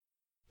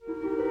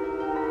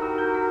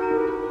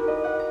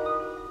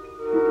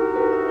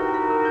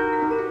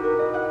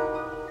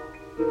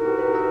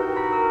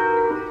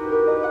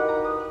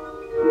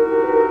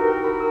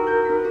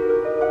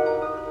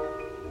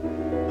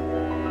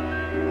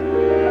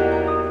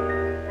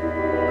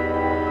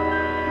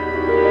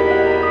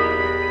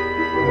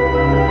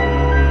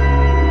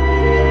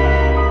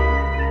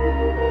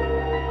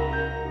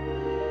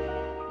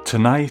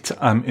tonight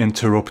I'm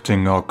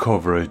interrupting our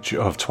coverage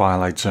of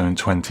Twilight Zone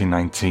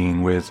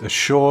 2019 with a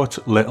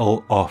short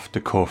little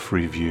off-the-cuff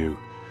review.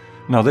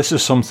 Now this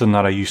is something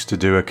that I used to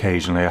do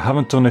occasionally. I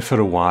haven't done it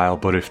for a while,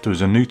 but if there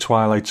was a new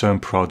Twilight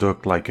Zone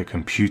product like a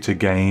computer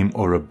game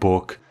or a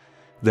book,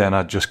 then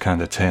I'd just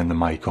kind of turn the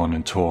mic on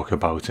and talk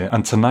about it.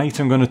 And tonight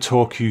I'm going to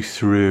talk you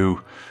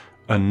through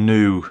a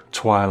new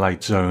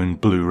Twilight Zone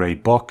Blu-ray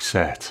box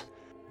set.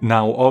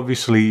 Now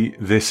obviously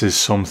this is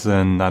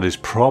something that is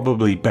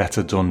probably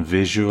better done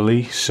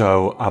visually,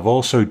 so I've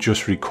also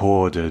just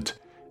recorded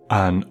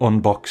an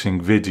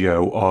unboxing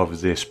video of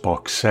this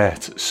box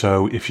set.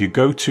 So if you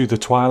go to the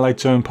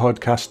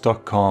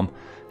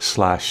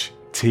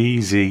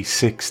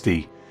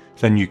twilightzonepodcast.com/TZ60,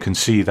 then you can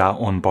see that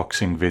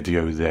unboxing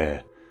video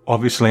there.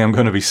 Obviously I'm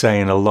going to be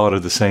saying a lot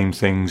of the same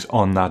things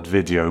on that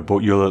video, but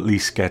you'll at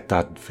least get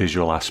that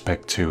visual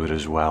aspect to it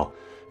as well.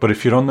 But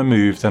if you're on the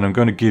move, then I'm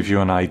going to give you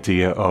an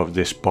idea of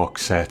this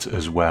box set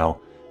as well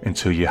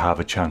until you have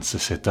a chance to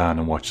sit down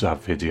and watch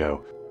that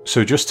video.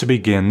 So just to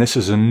begin, this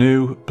is a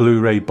new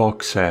Blu-ray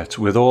box set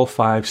with all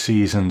 5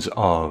 seasons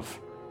of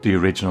the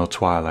original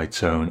Twilight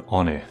Zone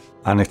on it.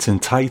 And it's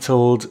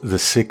entitled the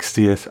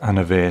 60th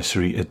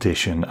Anniversary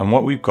Edition. And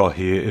what we've got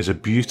here is a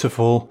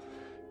beautiful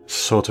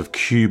sort of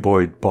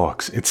cuboid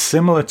box. It's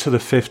similar to the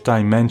 5th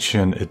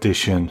Dimension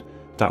edition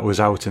that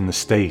was out in the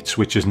States,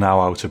 which is now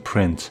out of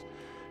print.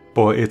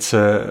 But it's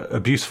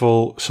a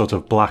beautiful sort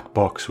of black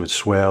box with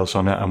swirls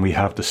on it, and we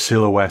have the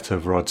silhouette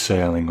of Rod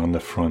Serling on the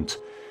front.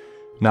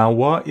 Now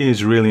what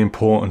is really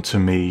important to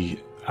me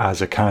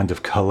as a kind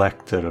of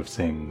collector of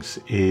things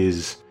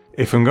is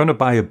if I'm going to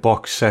buy a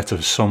box set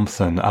of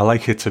something, I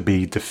like it to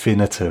be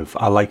definitive.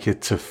 I like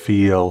it to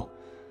feel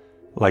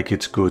like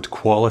it's good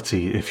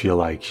quality, if you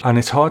like. And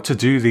it's hard to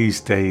do these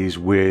days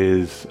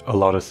with a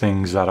lot of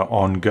things that are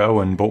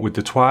ongoing, but with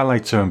the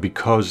Twilight Zone,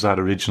 because that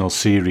original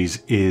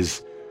series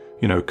is,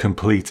 you know,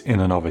 complete in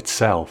and of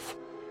itself,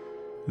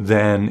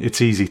 then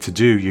it's easy to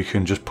do. You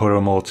can just put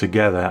them all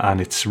together,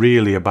 and it's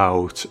really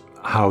about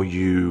how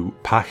you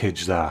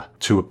package that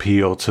to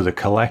appeal to the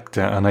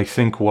collector. And I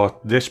think what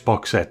this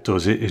box set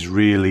does is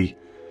really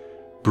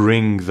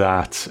bring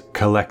that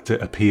collector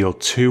appeal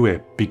to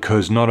it,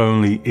 because not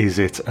only is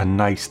it a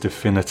nice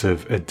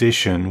definitive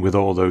edition with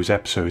all those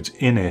episodes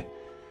in it,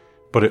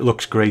 but it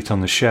looks great on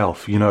the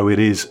shelf. You know, it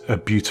is a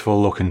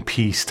beautiful looking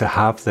piece to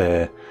have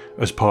there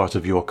as part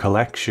of your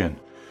collection.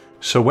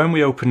 So when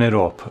we open it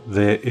up,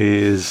 there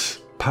is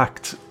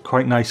packed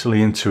quite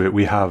nicely into it.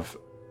 We have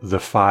the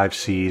 5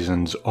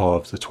 seasons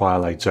of the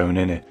Twilight Zone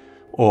in it,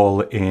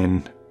 all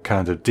in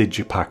kind of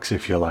digipacks,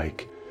 if you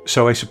like.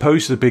 So I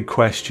suppose the big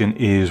question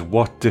is,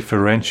 what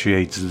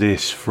differentiates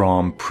this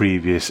from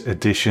previous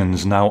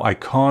editions? Now I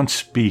can't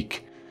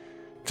speak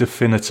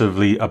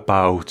definitively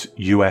about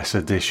US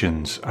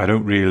editions. I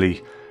don't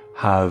really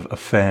have a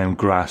firm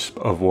grasp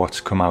of what's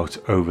come out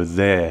over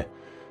there.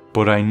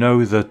 But I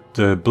know that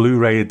the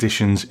Blu-ray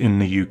editions in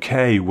the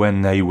UK,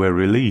 when they were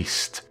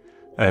released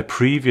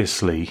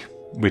previously,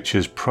 which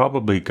is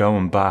probably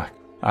going back,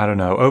 I don't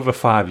know, over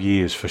 5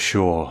 years for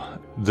sure,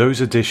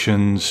 those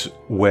editions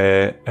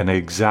were an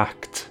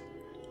exact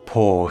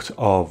port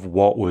of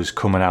what was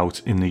coming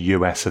out in the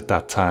US at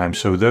that time.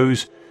 So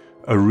those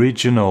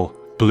original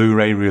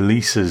Blu-ray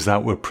releases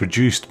that were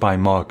produced by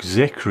Mark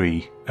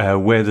Zicree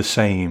were the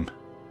same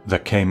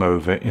that came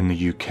over in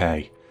the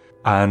UK.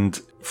 And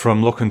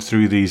from looking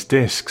through these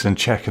discs and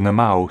checking them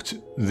out,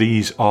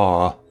 these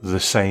are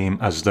the same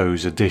as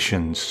those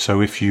editions.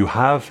 So if you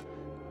have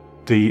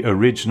the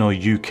original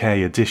UK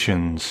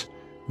editions,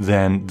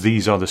 then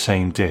these are the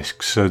same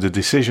discs. So the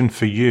decision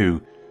for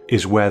you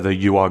is whether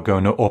you are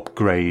going to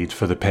upgrade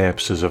for the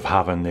purposes of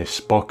having this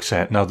box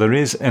set. Now there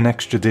is an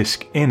extra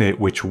disc in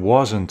it which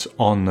wasn't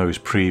on those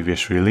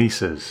previous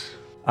releases.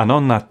 And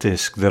on that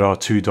disc there are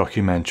 2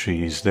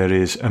 documentaries. There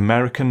is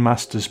American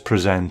Masters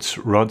Presents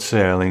Rod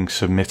Serling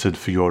Submitted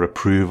for Your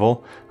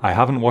Approval. I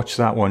haven't watched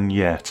that one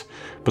yet,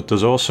 but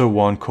there's also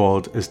one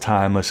called As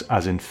Timeless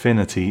as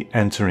Infinity,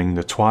 Entering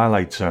the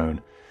Twilight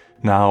Zone.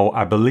 Now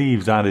I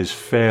believe that is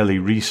fairly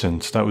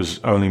recent. That was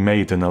only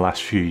made in the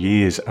last few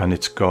years, and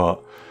it's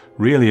got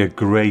really a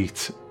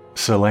great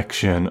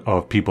selection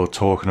of people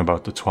talking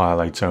about the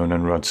Twilight Zone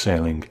and Rod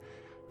Serling.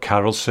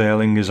 Carol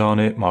Serling is on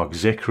it, Mark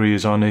Zicree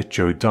is on it,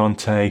 Joe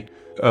Dante,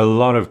 a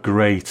lot of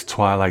great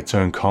Twilight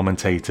Zone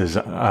commentators,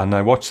 and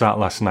I watched that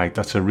last night.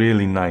 That's a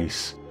really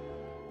nice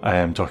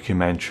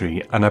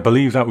documentary, and I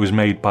believe that was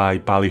made by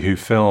Ballyhoo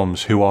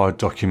Films, who are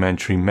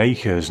documentary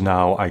makers.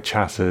 Now I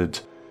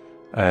chatted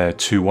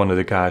to one of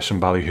the guys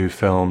from Ballyhoo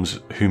Films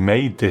who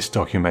made this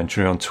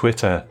documentary on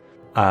Twitter,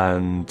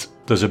 and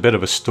there's a bit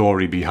of a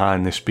story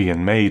behind this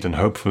being made, and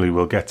hopefully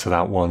we'll get to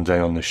that one day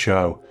on the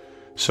show.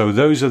 So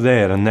those are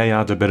there, and they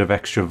add a bit of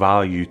extra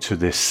value to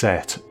this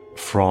set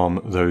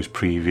from those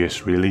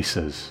previous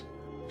releases.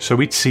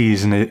 So each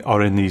season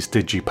are in these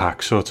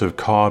digipacks, sort of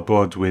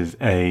cardboard with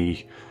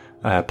a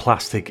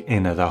plastic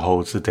inner that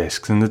holds the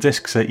discs, and the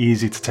discs are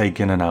easy to take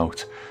in and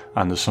out,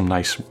 and there's some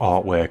nice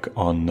artwork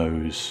on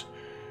those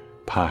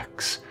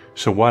packs.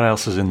 So what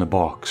else is in the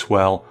box?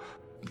 Well,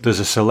 there's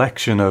a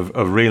selection of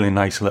really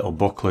nice little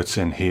booklets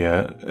in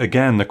here.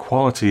 Again, the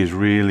quality is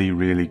really,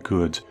 really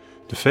good.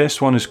 The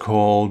first one is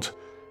called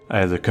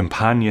The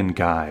Companion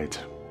Guide.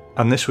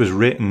 And this was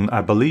written,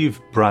 I believe,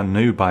 brand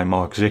new by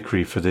Mark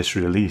Zicree for this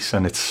release.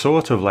 And it's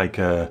sort of like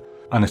a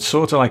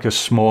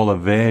smaller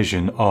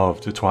version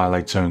of the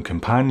Twilight Zone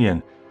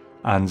Companion.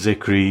 And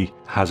Zicree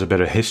has a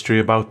bit of history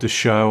about the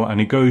show, and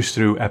he goes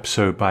through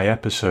episode by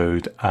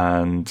episode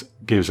and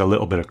gives a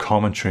little bit of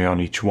commentary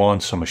on each one.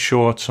 Some are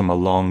short, some are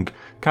long,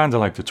 kind of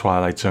like the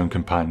Twilight Zone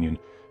Companion.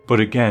 But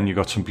again, you've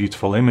got some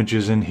beautiful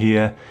images in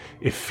here.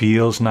 It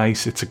feels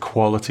nice. It's a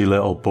quality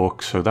little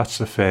book, so that's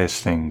the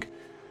first thing.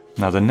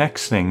 Now, the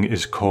next thing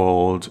is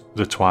called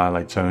the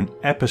Twilight Zone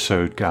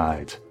Episode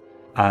Guide.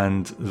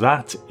 And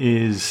that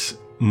is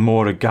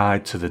more a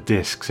guide to the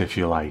discs, if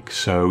you like.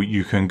 So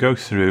you can go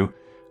through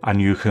and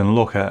you can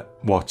look at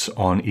what's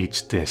on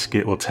each disc.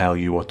 It will tell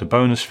you what the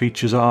bonus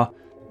features are,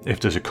 if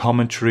there's a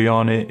commentary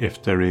on it,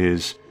 if there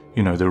is,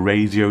 the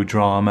radio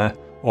drama.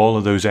 All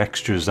of those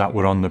extras that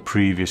were on the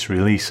previous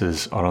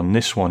releases are on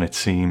this one, it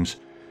seems.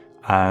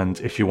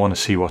 And if you want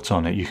to see what's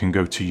on it, you can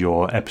go to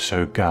your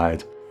episode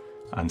guide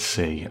and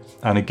see.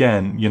 And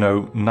again,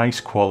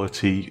 nice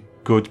quality,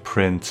 good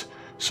print,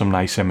 some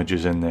nice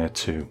images in there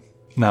too.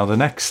 Now the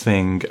next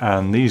thing,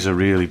 and these are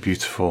really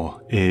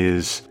beautiful,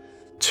 is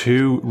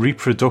 2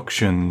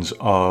 reproductions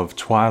of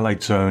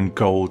Twilight Zone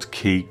Gold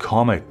Key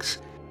comics.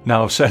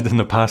 Now, I've said in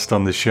the past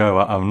on the show,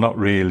 I'm not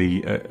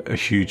really a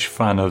huge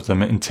fan of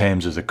them in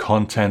terms of the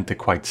content. They're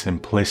quite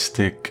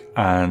simplistic,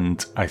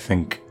 and I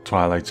think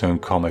Twilight Zone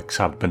comics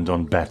have been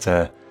done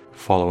better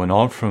following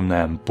on from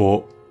them,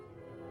 but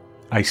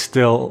I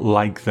still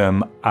like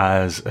them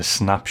as a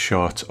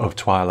snapshot of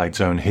Twilight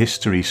Zone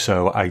history,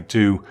 so I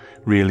do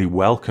really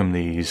welcome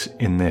these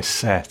in this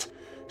set.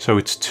 So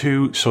it's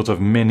 2 sort of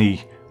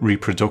mini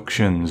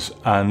reproductions,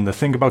 and the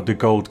thing about the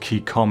Gold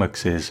Key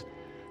comics is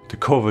the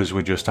covers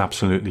were just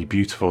absolutely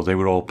beautiful. They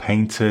were all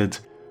painted,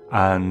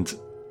 and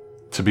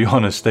to be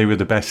honest, they were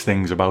the best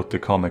things about the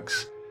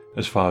comics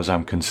as far as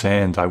I'm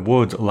concerned. I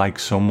would like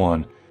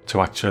someone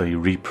to actually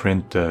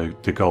reprint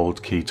the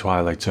Gold Key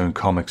Twilight Zone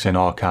comics in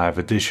archive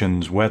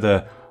editions.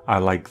 Whether I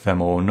like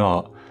them or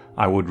not,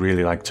 I would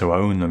really like to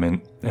own them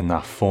in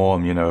that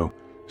form,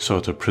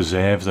 sort of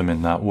preserve them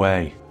in that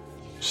way.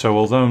 So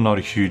although I'm not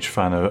a huge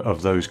fan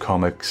of those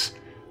comics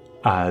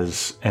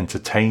as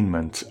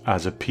entertainment,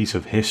 as a piece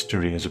of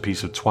history, as a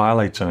piece of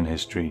Twilight Zone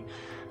history,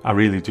 I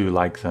really do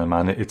like them,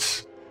 and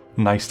it's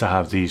nice to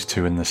have these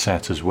 2 in the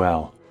set as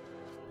well.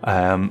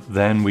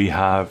 Then we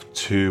have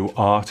 2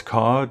 art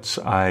cards.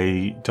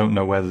 I don't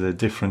know whether they're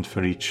different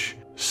for each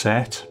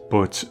set,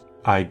 but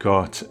I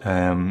got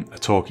a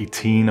Talkie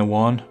Tina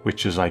one,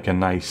 which is like a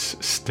nice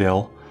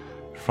still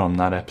from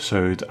that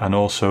episode, and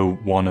also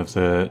one of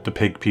the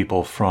pig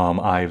people from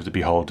Eye of the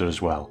Beholder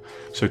as well.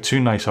 So 2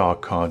 nice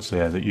art cards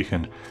there that you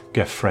can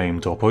get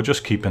framed up or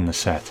just keep in the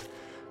set.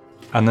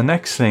 And the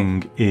next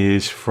thing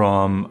is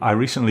from, I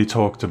recently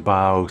talked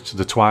about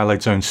the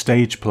Twilight Zone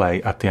stage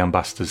play at the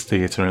Ambassadors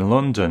Theatre in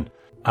London,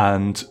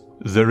 and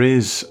there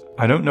is,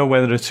 I don't know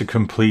whether it's a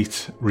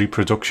complete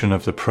reproduction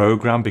of the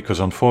programme, because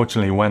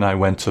unfortunately when I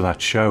went to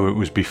that show it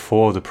was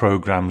before the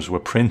programmes were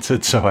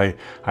printed, so I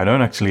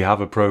don't actually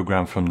have a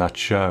programme from that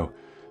show.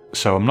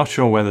 So I'm not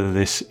sure whether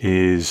this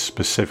is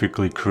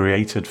specifically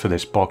created for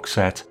this box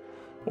set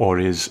or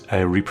is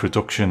a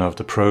reproduction of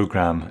the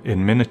programme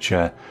in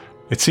miniature.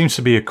 It seems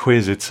to be a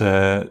quiz. It's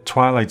a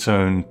Twilight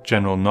Zone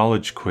general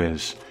knowledge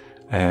quiz,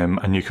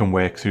 and you can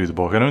work through the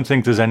book. I don't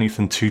think there's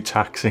anything too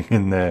taxing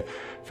in there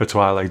for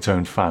Twilight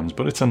Zone fans,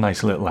 but it's a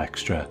nice little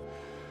extra.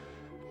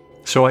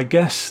 So I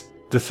guess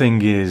the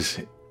thing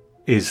is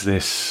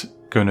this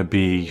going to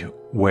be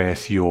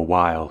worth your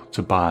while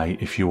to buy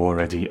if you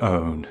already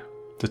own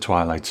the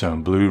Twilight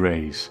Zone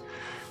Blu-rays?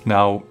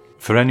 Now,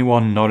 for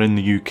anyone not in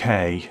the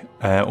UK,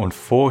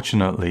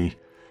 unfortunately,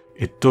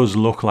 it does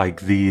look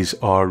like these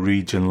are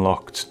region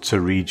locked to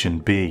region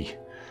B.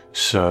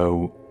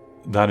 So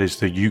that is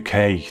the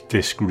UK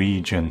disc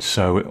region.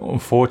 So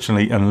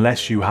unfortunately,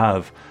 unless you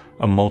have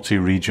a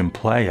multi-region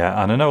player,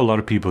 and I know a lot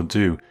of people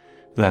do,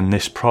 then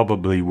this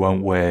probably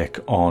won't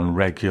work on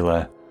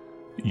regular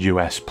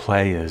US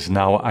players.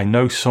 Now, I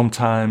know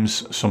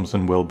sometimes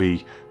something will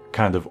be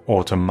kind of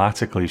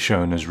automatically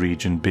shown as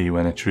region B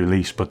when it's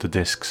released, but the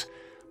discs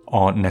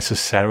aren't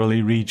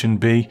necessarily region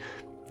B,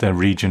 they're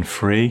region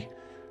free.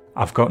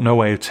 I've got no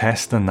way of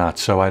testing that,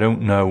 so I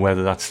don't know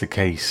whether that's the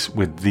case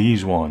with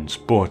these ones,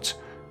 but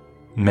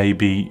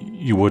maybe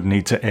you would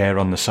need to err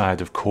on the side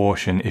of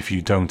caution if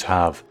you don't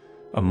have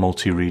a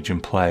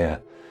multi-region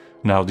player.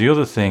 Now, the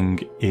other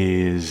thing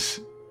is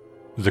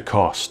the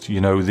cost.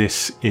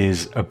 This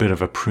is a bit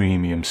of a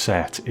premium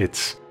set.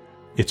 It's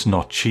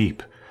not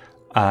cheap.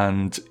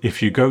 And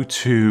if you go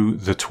to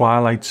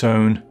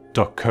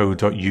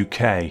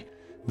thetwilightzone.co.uk,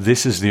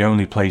 this is the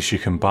only place you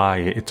can buy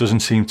it. It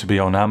doesn't seem to be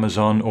on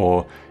Amazon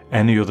or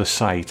any other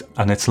site,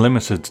 and it's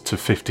limited to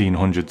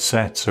 1,500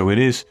 sets, so it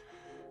is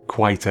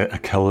quite a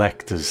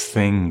collector's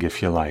thing,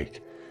 if you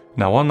like.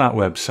 Now, on that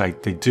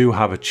website, they do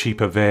have a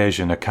cheaper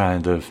version, a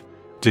kind of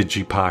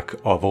digipack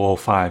of all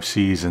 5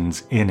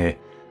 seasons in it,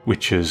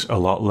 which is a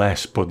lot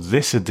less. But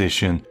this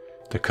edition,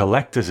 the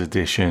collector's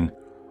edition,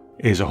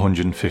 is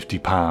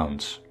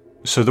 £150.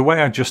 So the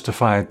way I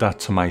justified that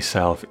to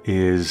myself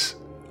is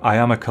I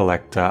am a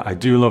collector, I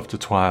do love the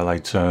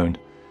Twilight Zone,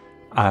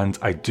 and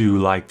I do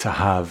like to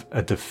have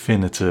a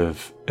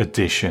definitive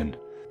edition.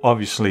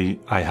 Obviously,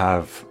 I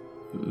have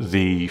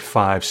the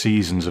 5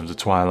 seasons of the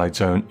Twilight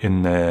Zone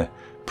in their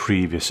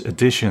previous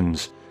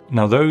editions.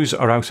 Now those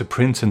are out of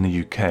print in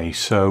the UK,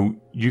 so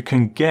you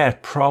can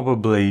get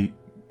probably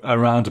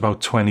around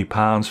about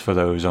 £20 for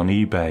those on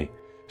eBay,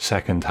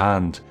 second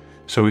hand.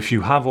 So if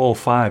you have all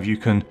 5, you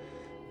can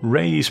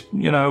raise,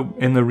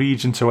 in the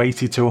region to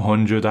 80 to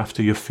 100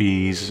 after your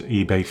fees,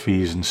 eBay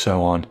fees and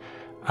so on.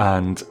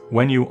 And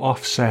when you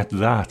offset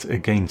that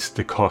against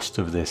the cost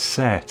of this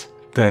set,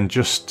 then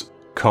just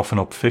coughing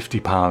up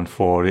 £50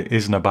 for it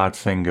isn't a bad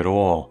thing at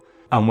all.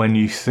 And when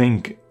you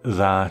think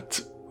that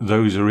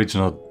those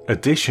original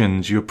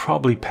editions, you're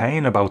probably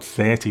paying about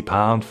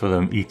 £30 for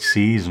them each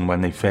season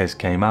when they first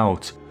came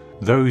out,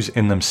 those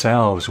in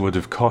themselves would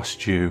have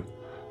cost you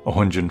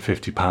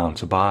 £150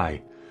 to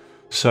buy.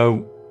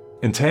 So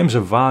in terms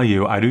of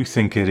value, I do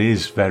think it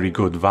is very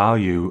good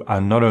value,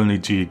 and not only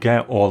do you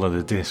get all of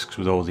the discs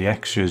with all the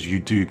extras, you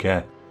do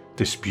get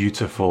this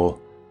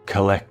beautiful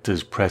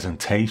collector's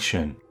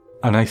presentation.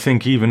 And I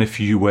think even if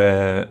you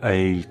were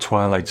a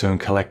Twilight Zone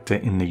collector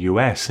in the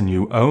US and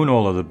you own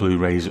all of the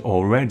Blu-rays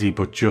already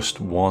but just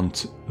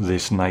want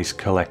this nice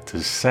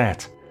collector's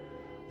set,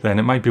 then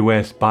it might be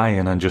worth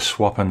buying and just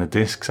swapping the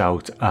discs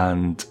out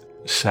and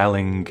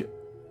selling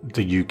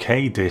the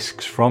UK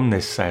discs from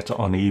this set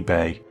on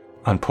eBay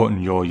and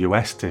putting your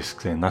US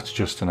discs in. That's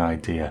just an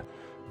idea.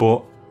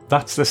 But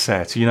that's the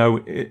set.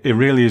 It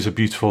really is a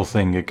beautiful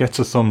thing. It gets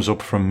a thumbs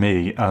up from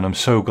me, and I'm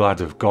so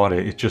glad I've got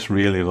it. It just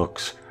really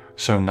looks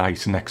so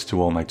nice next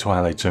to all my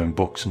Twilight Zone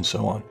books and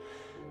so on.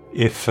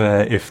 If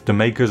the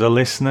makers are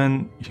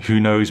listening, who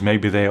knows,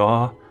 maybe they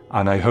are,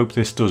 and I hope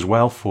this does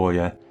well for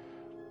you.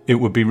 It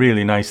would be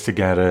really nice to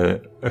get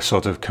a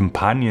sort of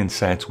companion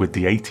set with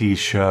the 80s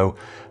show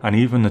and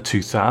even the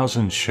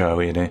 2000s show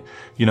in it.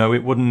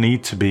 It wouldn't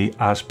need to be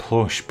as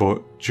plush,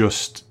 but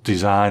just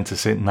designed to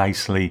sit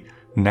nicely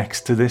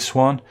next to this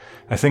one.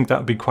 I think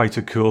that'd be quite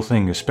a cool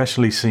thing,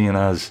 especially seeing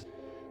as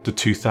the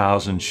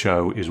 2000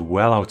 show is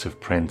well out of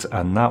print,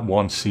 and that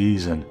one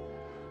season,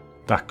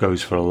 that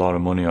goes for a lot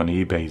of money on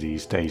eBay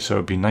these days. So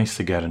it'd be nice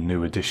to get a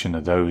new edition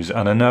of those.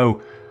 And I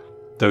know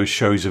those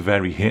shows are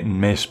very hit and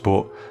miss,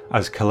 but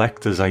as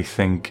collectors, I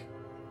think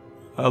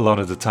a lot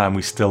of the time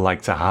we still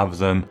like to have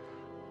them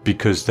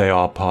because they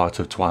are part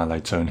of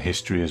Twilight Zone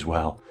history as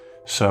well.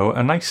 So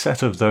a nice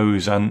set of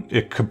those, and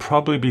it could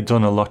probably be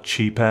done a lot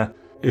cheaper.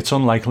 It's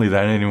unlikely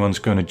that anyone's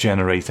going to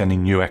generate any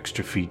new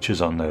extra features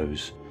on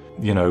those.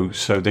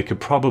 So they could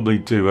probably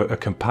do a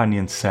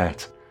companion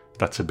set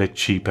that's a bit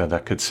cheaper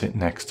that could sit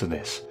next to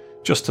this.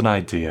 Just an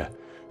idea.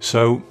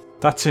 So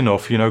that's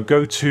enough.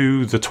 Go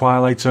to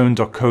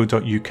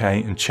thetwilightzone.co.uk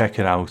and check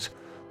it out.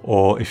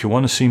 Or if you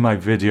want to see my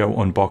video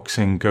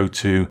unboxing, go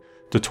to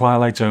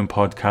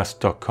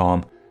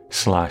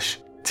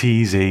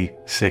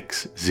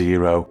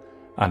thetwilightzonepodcast.com/TZ60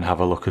 and have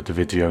a look at the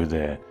video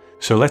there.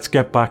 So let's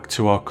get back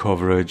to our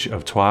coverage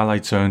of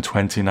Twilight Zone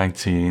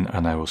 2019,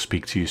 and I will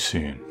speak to you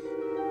soon.